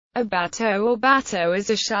A bateau or batteau is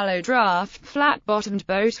a shallow draft, flat-bottomed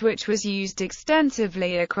boat which was used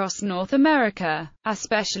extensively across North America,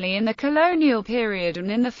 especially in the colonial period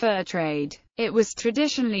and in the fur trade. It was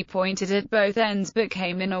traditionally pointed at both ends but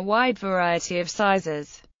came in a wide variety of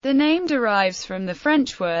sizes. The name derives from the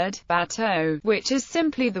French word bateau, which is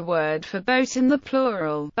simply the word for boat in the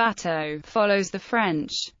plural. Bateau follows the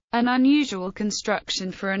French, an unusual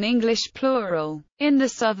construction for an English plural. In the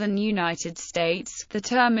southern United States, the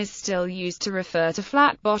term is still used to refer to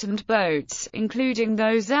flat-bottomed boats, including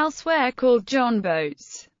those elsewhere called john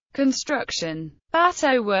boats. Construction.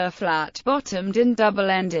 Bateaux were flat-bottomed and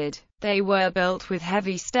double-ended. They were built with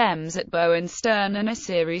heavy stems at bow and stern and a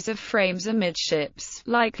series of frames amidships,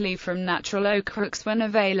 likely from natural oak hooks when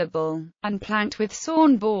available, and planked with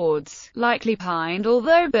sawn boards, likely pine,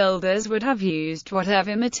 although builders would have used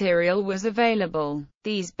whatever material was available.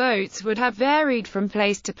 These boats would have varied from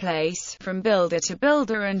place to place, from builder to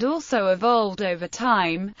builder, and also evolved over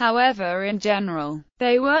time. However, in general,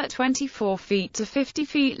 they were 24 feet to 50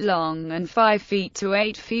 feet long and 5 feet to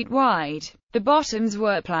 8 feet wide. The bottoms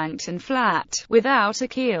were planked and flat, without a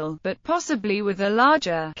keel, but possibly with a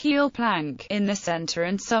larger keel plank in the center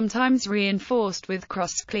and sometimes reinforced with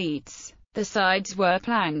crossed cleats. The sides were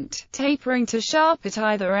planked, tapering to sharp at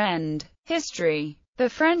either end. History. The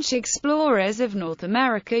French explorers of North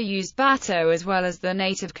America used bateaux as well as the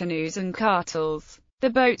native canoes and cartels. The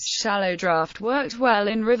boat's shallow draft worked well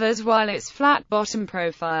in rivers while its flat bottom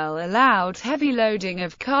profile allowed heavy loading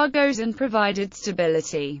of cargoes and provided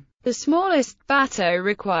stability. The smallest bateau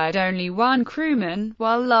required only one crewman,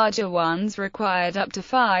 while larger ones required up to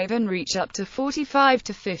 5 and reach up to 45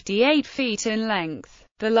 to 58 feet in length.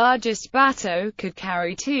 The largest bateau could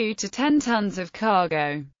carry 2 to 10 tons of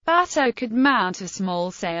cargo. Bateau could mount a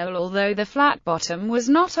small sail, although the flat bottom was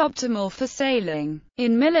not optimal for sailing.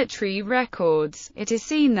 In military records, it is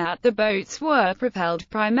seen that the boats were propelled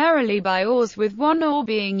primarily by oars, with one oar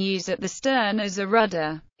being used at the stern as a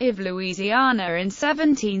rudder. Of Louisiana in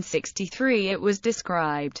 1763 it was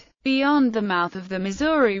described. Beyond the mouth of the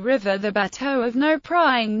Missouri River, the bateau of no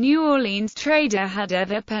prying New Orleans trader had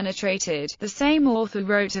ever penetrated. The same author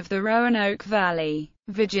wrote of the Roanoke Valley,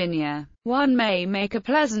 Virginia. One may make a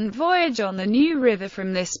pleasant voyage on the New River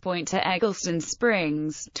from this point to Eggleston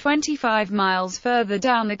Springs, 25 miles further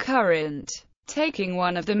down the current, taking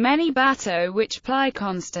one of the many bateaux which ply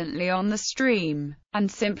constantly on the stream, and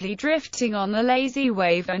simply drifting on the lazy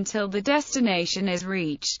wave until the destination is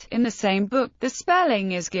reached. In the same book, the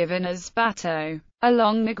spelling is given as bateau.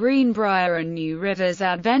 Along the Greenbrier and New Rivers,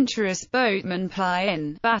 adventurous boatmen ply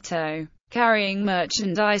in bateaux, carrying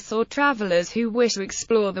merchandise or travelers who wish to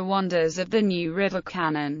explore the wonders of the New River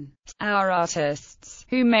Canon. Our artists,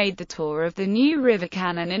 who made the tour of the New River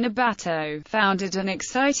Canon in a bateau, found it an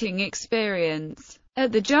exciting experience.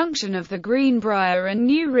 At the junction of the Greenbrier and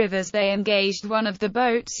New Rivers, they engaged one of the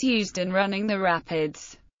boats used in running the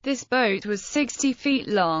rapids. This boat was 60 feet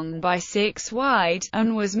long by 6 wide,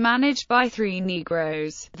 and was managed by 3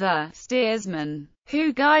 Negroes: the steersman,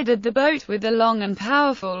 who guided the boat with a long and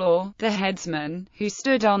powerful oar; the headsman, who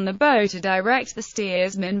stood on the boat to direct the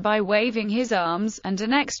steersman by waving his arms; and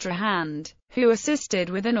an extra hand, who assisted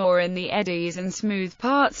with an oar in the eddies and smooth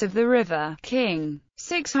parts of the river. King.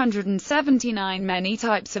 679 Many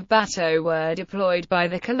types of bateau were deployed by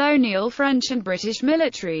the colonial French and British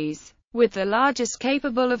militaries, with the largest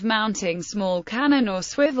capable of mounting small cannon or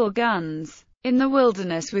swivel guns. In the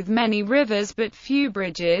wilderness with many rivers but few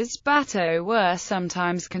bridges, bateaux were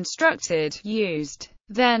sometimes constructed, used,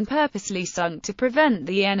 then purposely sunk to prevent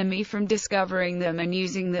the enemy from discovering them and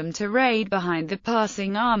using them to raid behind the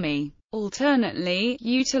passing army. Alternately,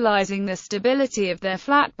 utilizing the stability of their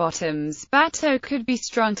flat bottoms, bateaux could be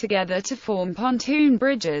strung together to form pontoon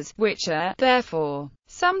bridges, which are, therefore,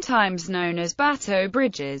 sometimes known as bateau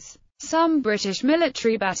bridges. Some British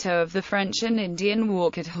military bateaux of the French and Indian War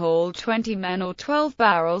could hold 20 men or 12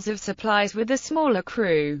 barrels of supplies with a smaller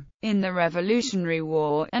crew. In the Revolutionary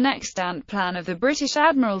War, an extant plan of the British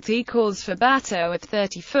Admiralty calls for bateaux at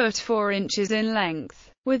 30 foot 4 inches in length,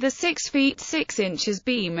 with a 6 feet 6 inches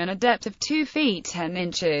beam and a depth of 2 feet 10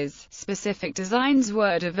 inches. Specific designs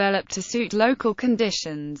were developed to suit local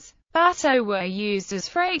conditions. Bateaux were used as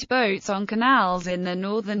freight boats on canals in the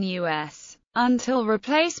northern U.S., until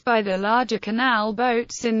replaced by the larger canal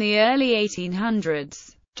boats in the early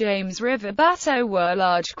 1800s. James River bateaux were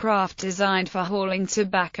large craft designed for hauling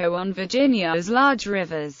tobacco on Virginia's large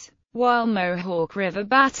rivers, while Mohawk River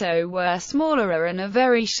bateaux were smaller and a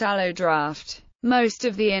very shallow draft. Most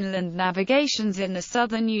of the inland navigations in the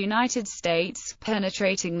southern United States,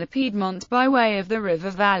 penetrating the Piedmont by way of the river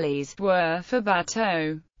valleys, were for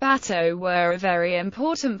bateaux. Bateau were a very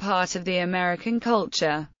important part of the American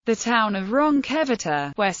culture. The town of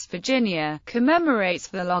Ronquevita, West Virginia, commemorates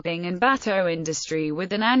the logging and bateau industry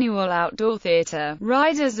with an annual outdoor theater,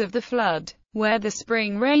 Riders of the Flood, where the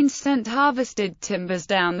spring rains sent harvested timbers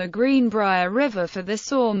down the Greenbrier River for the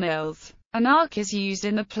sawmills. An ark is used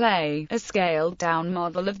in the play, a scaled-down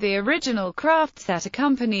model of the original craft that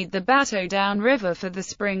accompanied the Bateau downriver for the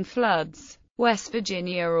spring floods. West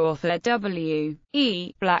Virginia author W.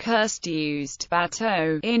 E. Blackhurst used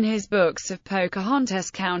Bateau in his books of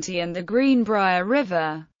Pocahontas County and the Greenbrier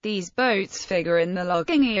River. These boats figure in the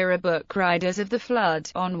logging-era book Riders of the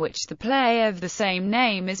Flood, on which the play of the same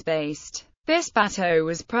name is based. This bateau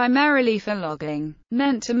was primarily for logging,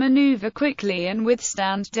 meant to maneuver quickly and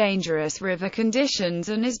withstand dangerous river conditions,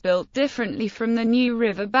 and is built differently from the New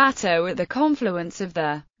River bateau at the confluence of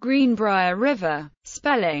the Greenbrier River.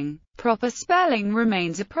 Spelling. Proper spelling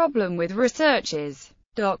remains a problem with researchers.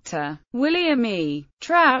 Dr. William E.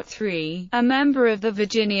 Trout III, a member of the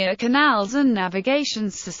Virginia Canals and Navigation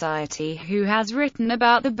Society who has written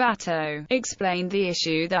about the bateau, explained the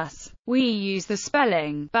issue thus: "We use the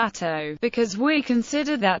spelling bateau because we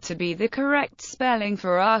consider that to be the correct spelling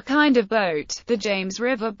for our kind of boat, the James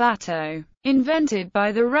River bateau, invented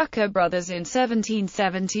by the Rucker brothers in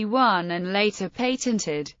 1771 and later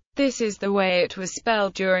patented. This is the way it was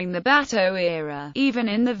spelled during the Bateau era, even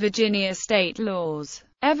in the Virginia state laws.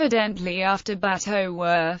 Evidently after bateau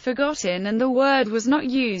were forgotten and the word was not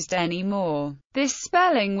used anymore, this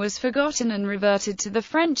spelling was forgotten and reverted to the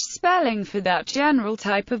French spelling for that general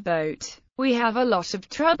type of boat. We have a lot of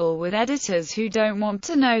trouble with editors who don't want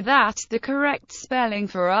to know that the correct spelling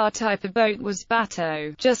for our type of boat was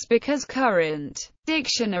bateau, just because current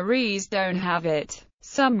dictionaries don't have it.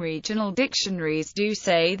 Some regional dictionaries do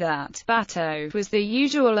say that bateau was the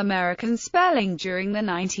usual American spelling during the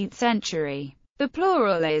 19th century. The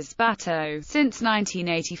plural is batteau. Since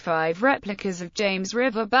 1985, replicas of James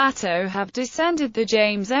River Bateau have descended the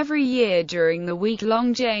James every year during the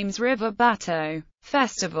week-long James River Bateau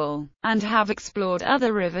Festival, and have explored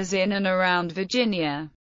other rivers in and around Virginia.